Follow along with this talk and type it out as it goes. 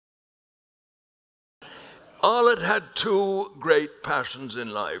Arlott had two great passions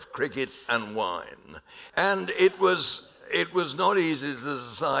in life, cricket and wine. And it was not easy to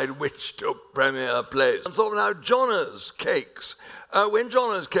decide which took premier place. And so now Johnner's cakes. When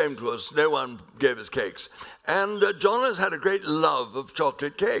Johnner's came to us, no one gave us cakes. And Johnner's had a great love of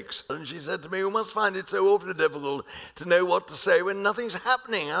chocolate cakes. And she said to me, "You must find it so awfully difficult to know what to say when nothing's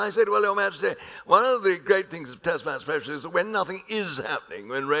happening." And I said, "Well, Your Majesty, one of the great things of test match specialists is that when nothing is happening,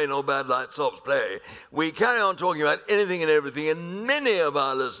 when rain or bad light stops play, we carry on talking about anything and everything, and many of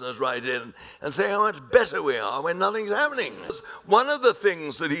our listeners write in and say how much better we are when nothing's happening." One of the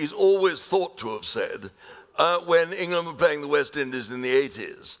things that he's always thought to have said when England were playing the West Indies in the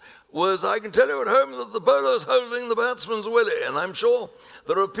 80s was, "I can tell you at home that the bowler's holding the batsman's willy." And I'm sure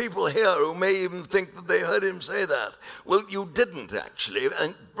there are people here who may even think that they heard him say that. Well, you didn't actually,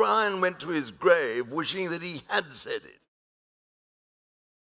 and Brian went to his grave wishing that he had said it.